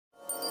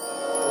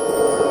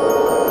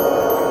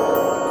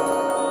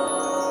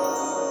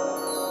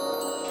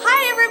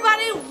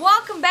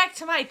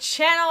to my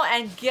channel,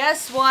 and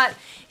guess what?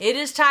 It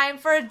is time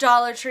for a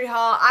Dollar Tree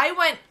haul. I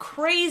went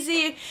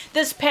crazy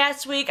this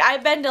past week.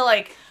 I've been to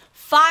like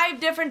 5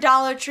 different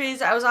Dollar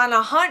Trees. I was on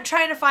a hunt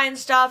trying to find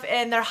stuff,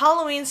 and their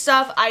Halloween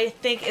stuff I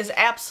think is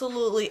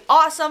absolutely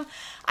awesome.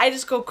 I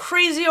just go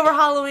crazy over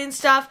Halloween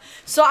stuff.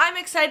 So I'm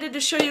excited to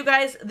show you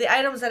guys the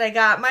items that I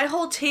got. My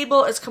whole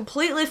table is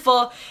completely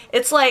full.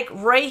 It's like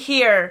right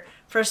here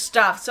for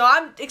stuff. So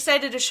I'm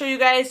excited to show you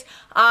guys.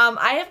 I'm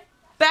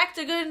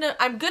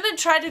gonna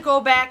try to go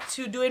back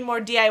to doing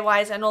more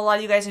DIYs. I know a lot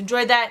of you guys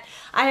enjoyed that.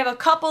 I have a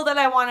couple that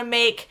I want to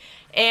make,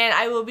 and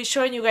I will be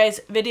showing you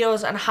guys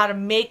videos on how to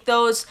make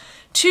those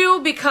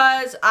too,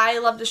 because I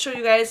love to show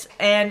you guys,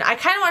 and I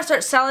kind of want to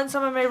start selling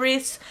some of my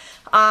wreaths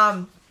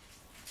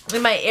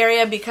in my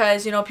area,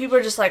 because, you know, people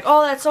are just like,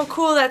 oh, that's so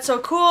cool,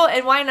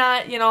 and why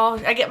not, you know,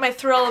 I get my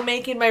thrill of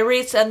making my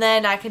wreaths, and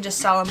then I can just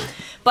sell them.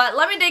 But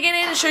let me dig in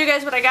and show you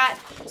guys what I got.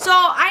 So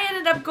I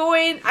ended up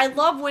I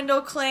love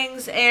window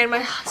clings, and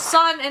my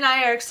son and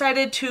I are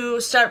excited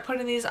to start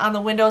putting these on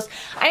the windows.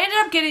 I ended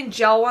up getting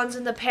gel ones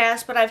in the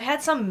past, but I've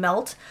had some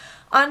melt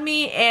on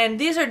me, and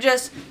these are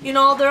just, you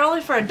know, they're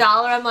only for $1.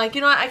 I'm like,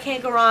 you know what, I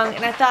can't go wrong.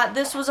 And I thought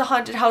this was a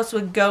haunted house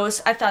with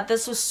ghosts. I thought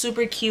this was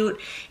super cute,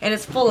 and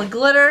it's full of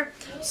glitter,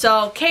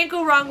 so can't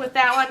go wrong with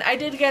that one. I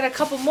did get a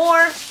couple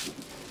more.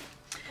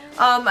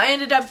 I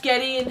ended up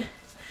getting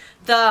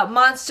the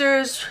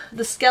monsters,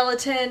 the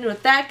skeleton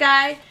with that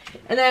guy,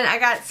 and then I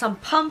got some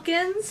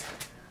pumpkins,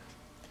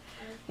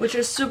 which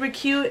are super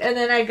cute, and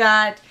then I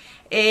got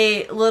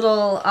a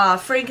little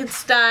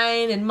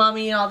Frankenstein and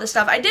mummy and all this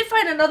stuff. I did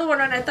find another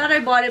one, and I thought I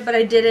bought it, but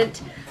I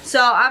didn't.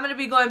 So I'm going to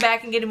be going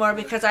back and getting more,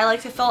 because I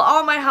like to fill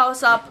all my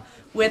house up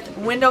with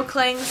window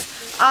clings.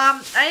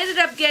 I ended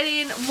up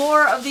getting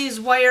more of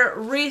these wire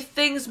wreath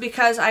things,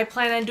 because I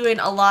plan on doing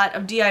a lot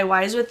of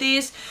DIYs with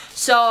these.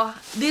 So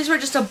these were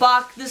just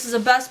 $1. This is the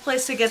best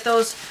place to get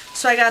those,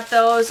 so I got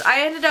those.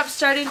 I ended up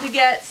starting to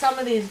get some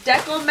of these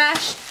deco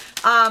mesh.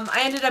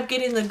 I ended up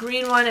getting the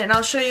green one, and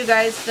I'll show you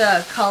guys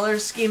the color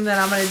scheme that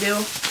I'm going to do.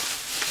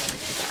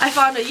 I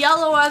found a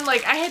yellow one.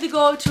 Like, I had to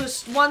go to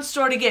one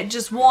store to get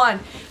just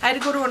one. I had to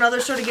go to another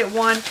store to get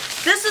one.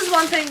 This is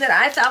one thing that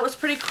I thought was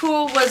pretty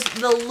cool, was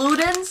the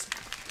Luden's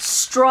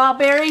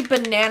strawberry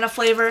banana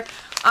flavor.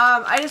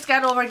 I just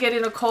got over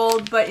getting a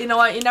cold, but you know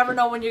what? You never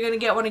know when you're going to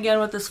get one again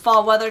with this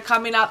fall weather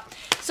coming up.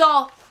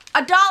 So,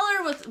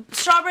 $1 with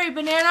strawberry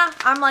banana.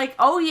 I'm like,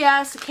 oh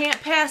yes,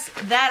 can't pass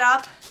that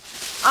up.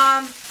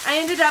 I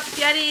ended up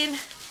getting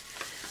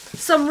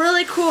some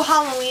really cool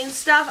Halloween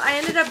stuff. I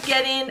ended up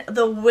getting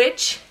the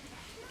Witch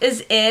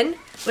is In,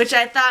 which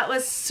I thought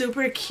was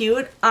super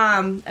cute.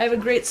 I have a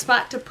great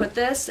spot to put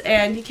this,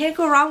 and you can't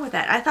go wrong with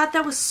that. I thought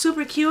that was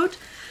super cute,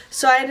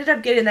 so I ended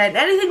up getting that. And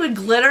anything with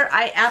glitter,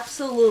 I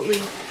absolutely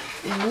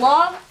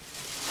love.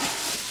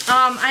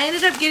 I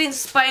ended up getting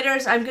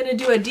spiders. I'm going to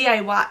do a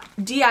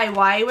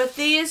DIY with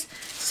these.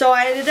 So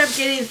I ended up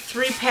getting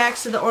 3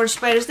 packs of the orange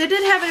spiders. They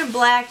did have it in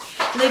black,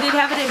 and they did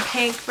have it in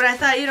pink, but I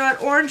thought, you know what,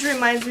 orange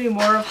reminds me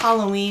more of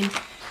Halloween.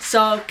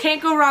 So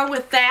can't go wrong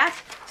with that.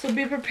 So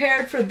be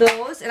prepared for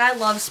those. And I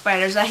love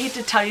spiders. I hate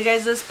to tell you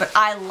guys this, but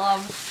I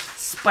love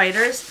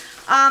spiders.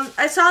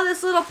 I saw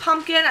this little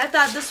pumpkin. I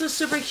thought this was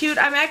super cute.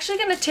 I'm actually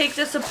going to take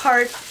this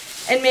apart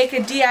and make a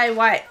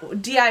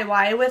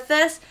DIY with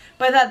this.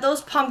 But I thought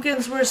those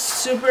pumpkins were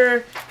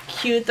super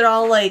cute. They're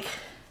all like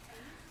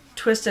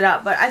twisted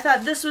up, but I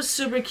thought this was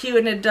super cute,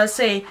 and it does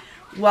say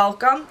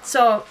welcome,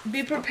 so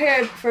be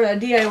prepared for a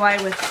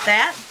DIY with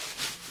that.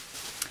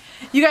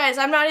 You guys,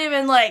 I'm not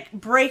even like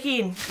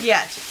breaking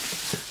yet.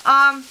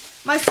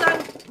 My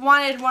son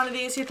wanted one of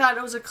these. He thought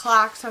it was a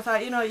clock, so I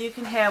thought, you know, you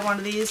can have one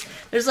of these.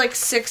 There's like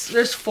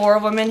 4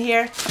 of them in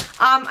here.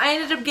 I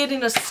ended up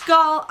getting a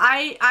skull.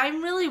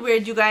 I'm really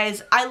weird, you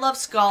guys. I love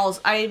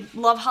skulls. I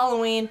love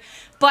Halloween.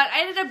 But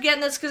I ended up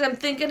getting this because I'm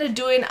thinking of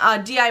doing a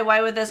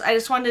DIY with this. I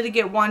just wanted to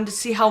get one to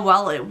see how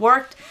well it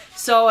worked.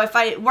 So if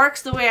it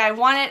works the way I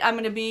want it, I'm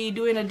going to be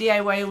doing a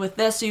DIY with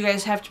this. So you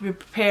guys have to be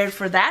prepared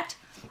for that.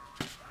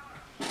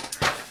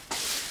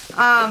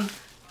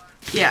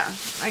 Yeah,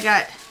 I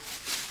got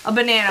a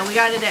banana. We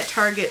got it at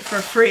Target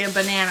for free, a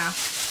banana.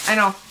 I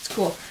know, it's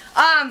cool.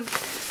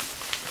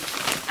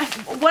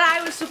 What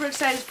I was super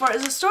excited for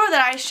is a store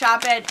that I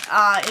shop at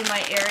in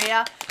my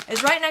area.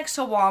 Is right next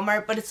to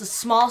Walmart, but it's a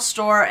small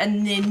store,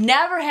 and they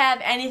never have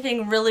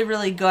anything really,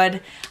 really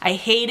good. I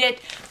hate it.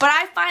 But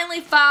I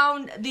finally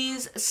found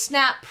these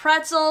Snap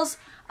pretzels.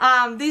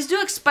 These do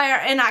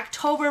expire in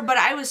October, but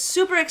I was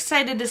super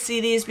excited to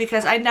see these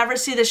because I never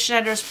see the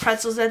Schneider's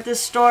pretzels at this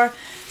store.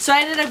 So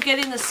I ended up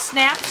getting the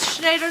Snap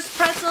Schneider's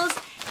pretzels,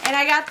 and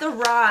I got the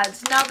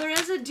rods. Now there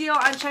is a deal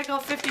on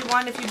Checkout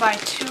 51 if you buy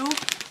 2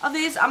 of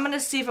these. I'm going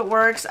to see if it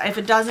works. If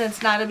it doesn't,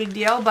 it's not a big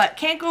deal, but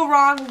can't go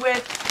wrong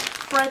with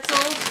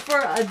pretzels for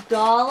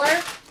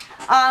 $1.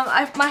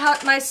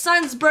 My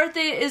son's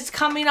birthday is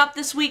coming up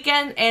this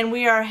weekend, and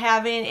we are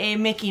having a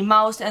Mickey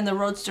Mouse and the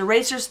Roadster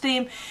Racers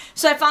theme.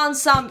 So I found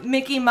some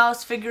Mickey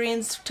Mouse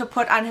figurines to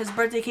put on his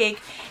birthday cake,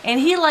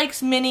 and he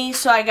likes Minnie,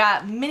 so I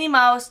got Minnie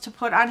Mouse to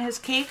put on his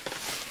cake.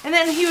 And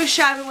then he was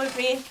shopping with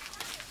me,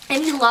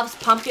 And he loves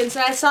pumpkins.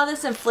 And I saw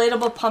this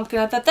inflatable pumpkin.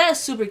 I thought that is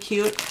super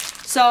cute.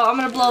 So I'm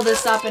going to blow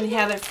this up and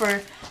have it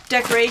for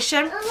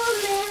decoration.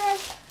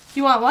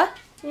 You want what?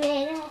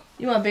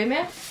 You want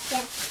Baymax?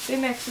 Yeah.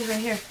 Baymax is right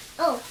here.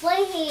 Oh,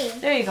 right here.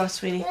 There you go,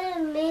 sweetie.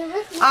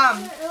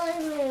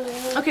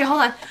 Okay,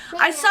 hold on.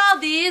 I saw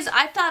these.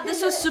 I thought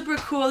this was super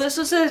cool. This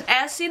was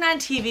as seen on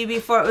TV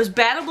before. It was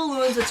Battle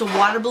Balloons. It's a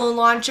water balloon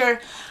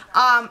launcher.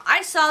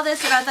 I saw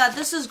this and I thought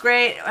this is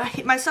great.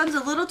 My son's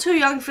a little too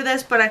young for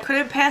this, but I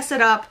couldn't pass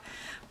it up.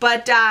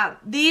 But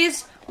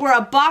these were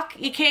 $1.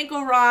 You can't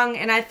go wrong.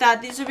 And I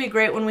thought these would be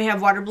great when we have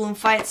water balloon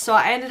fights. So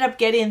I ended up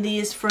getting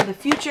these for the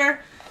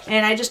future.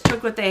 And I just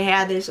took what they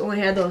had. They just only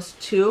had those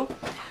 2.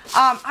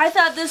 I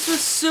thought this was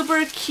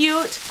super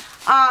cute.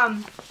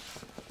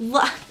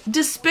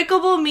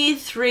 Despicable Me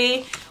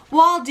 3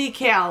 wall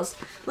decals.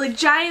 Like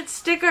giant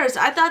stickers.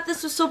 I thought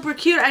this was super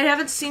cute. I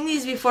haven't seen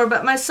these before,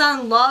 but my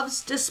son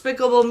loves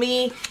Despicable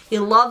Me. He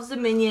loves the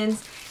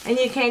Minions. And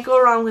you can't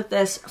go wrong with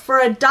this. For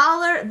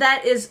 $1,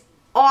 that is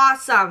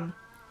awesome.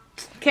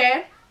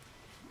 Okay?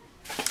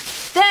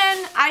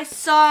 Then I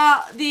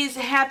saw these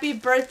happy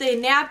birthday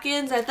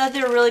napkins. I thought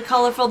they were really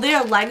colorful. They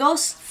are Lego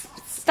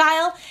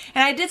style.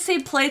 And I did see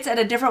plates at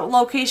a different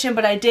location,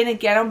 but I didn't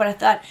get them. But I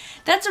thought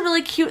that's a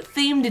really cute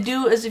theme to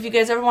do, is if you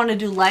guys ever want to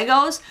do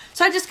Legos.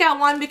 So I just got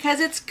one because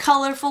it's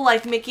colorful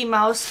like Mickey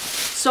Mouse.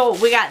 So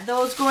we got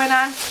those going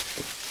on.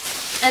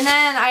 And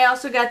then I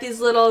also got these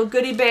little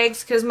goodie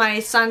bags because my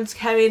son's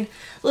having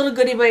little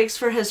goodie bags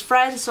for his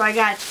friends. So I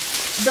got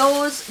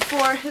those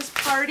for his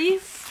party.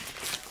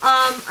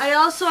 I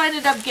also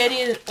ended up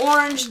getting an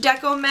orange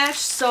deco mesh,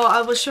 so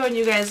I was showing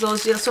you guys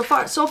those deals. So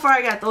far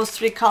I got those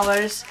 3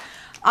 colors.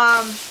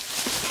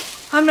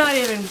 I'm not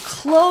even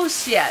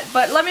close yet,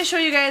 but let me show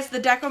you guys the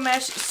deco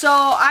mesh. So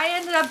I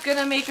ended up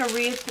gonna make a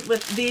wreath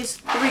with these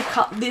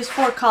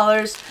 4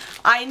 colors.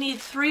 I need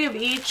 3 of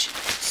each,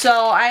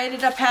 so I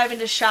ended up having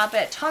to shop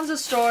at tons of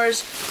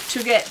stores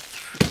to get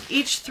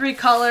each 3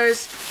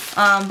 colors.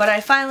 But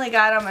I finally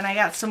got them, and I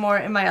got some more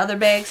in my other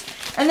bags.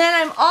 And then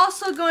I'm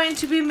also going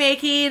to be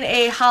making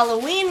a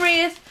Halloween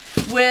wreath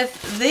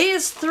with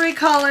these 3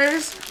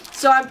 colors.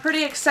 So I'm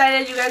pretty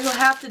excited. You guys will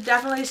have to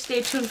definitely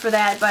stay tuned for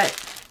that. But,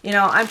 you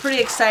know, I'm pretty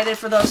excited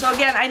for those. So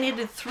again, I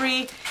needed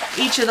 3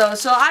 each of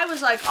those. So I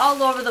was like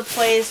all over the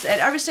place at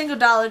every single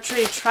Dollar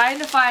Tree trying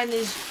to find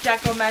these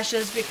deco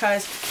meshes,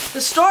 because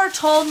the store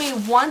told me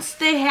once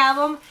they have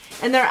them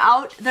and they're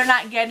out, they're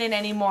not getting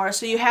any more.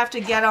 So you have to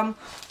get them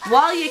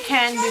while you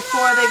can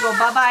before they go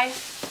bye-bye.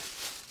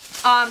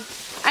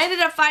 I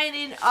ended up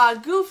finding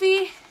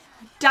Goofy,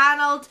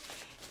 Donald,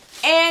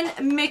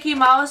 and Mickey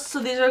Mouse. So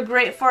these are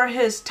great for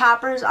his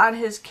toppers on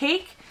his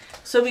cake.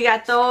 So we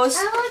got those.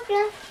 I want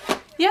that.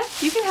 Yeah,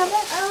 you can have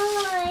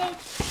that.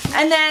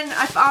 And then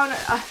I found,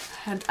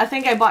 I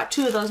think I bought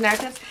 2 of those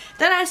napkins.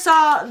 Then I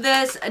saw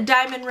this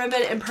diamond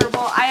ribbon in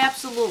purple. I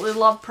absolutely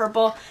love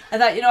purple. I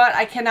thought, you know what,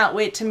 I cannot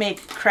wait to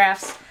make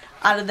crafts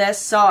out of this.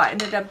 So I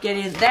ended up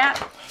getting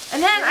that.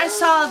 And then I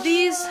saw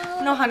these.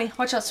 No, honey,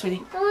 watch out,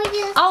 sweetie.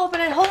 I'll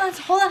open it. Hold on.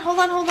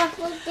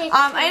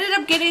 I ended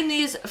up getting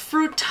these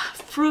fructosity.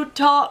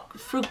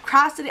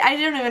 I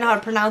don't even know how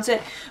to pronounce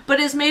it,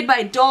 but it's made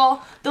by Dole.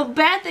 The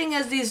bad thing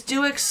is these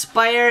do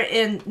expire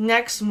in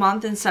next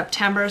month in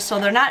September, so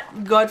they're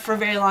not good for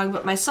very long.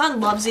 But my son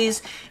loves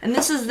these, and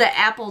this is the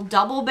apple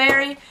double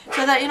berry.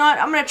 So I thought, you know what,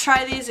 I'm gonna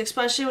try these,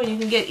 especially when you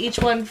can get each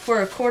one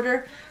for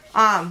 $1.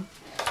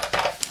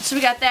 So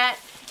we got that.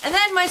 And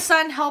then my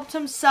son helped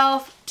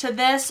himself to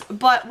this,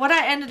 but what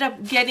I ended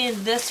up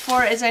getting this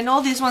for is, I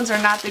know these ones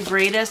are not the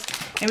greatest.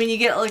 I mean, you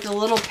get like a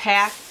little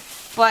pack,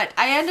 but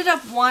I ended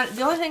up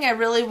the only thing I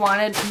really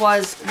wanted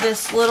was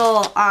this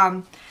little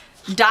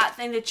dot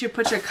thing that you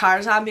put your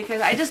cars on, because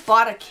I just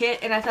bought a kit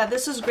and I thought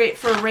this is great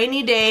for a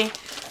rainy day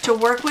to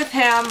work with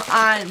him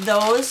on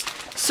those.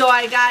 So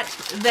I got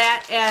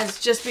that as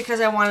just because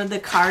I wanted the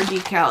car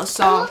decals.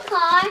 So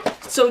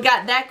we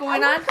got that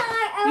going on.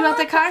 You want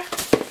the car?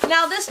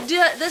 Now this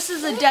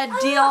is a dead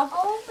deal,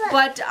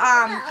 but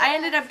I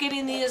ended up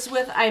getting these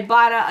with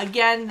Ibotta.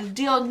 Again, the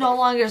deal no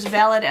longer is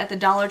valid at the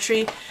Dollar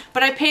Tree,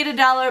 but I paid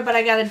 $1, but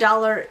I got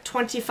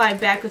 $1.25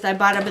 back with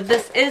Ibotta. But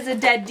this is a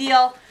dead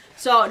deal,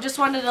 so just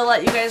wanted to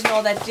let you guys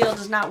know that deal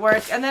does not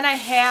work. And then I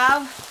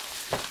have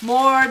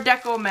more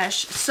deco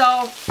mesh.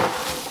 So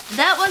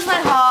that was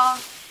my haul.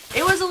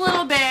 It was a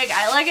little big.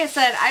 Like I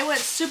said, I went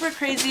super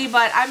crazy,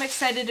 but I'm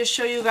excited to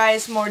show you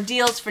guys more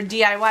deals for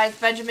DIYs.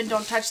 Benjamin,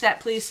 don't touch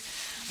that, please.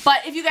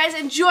 But if you guys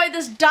enjoyed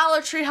this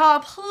Dollar Tree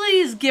haul,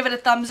 please give it a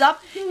thumbs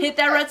up. Hit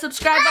that red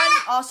subscribe button.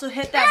 Also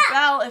hit that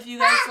bell if you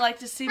guys like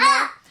to see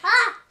more.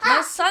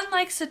 My son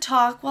likes to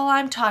talk while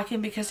I'm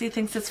talking because he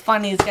thinks it's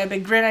funny. He's got a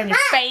big grin on your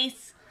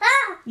face,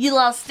 you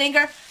little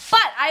stinker.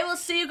 But I will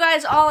see you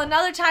guys all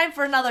another time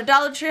for another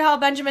Dollar Tree haul.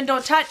 Benjamin,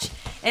 don't touch.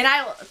 And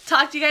I will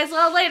talk to you guys a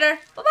little later.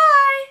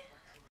 Bye-bye.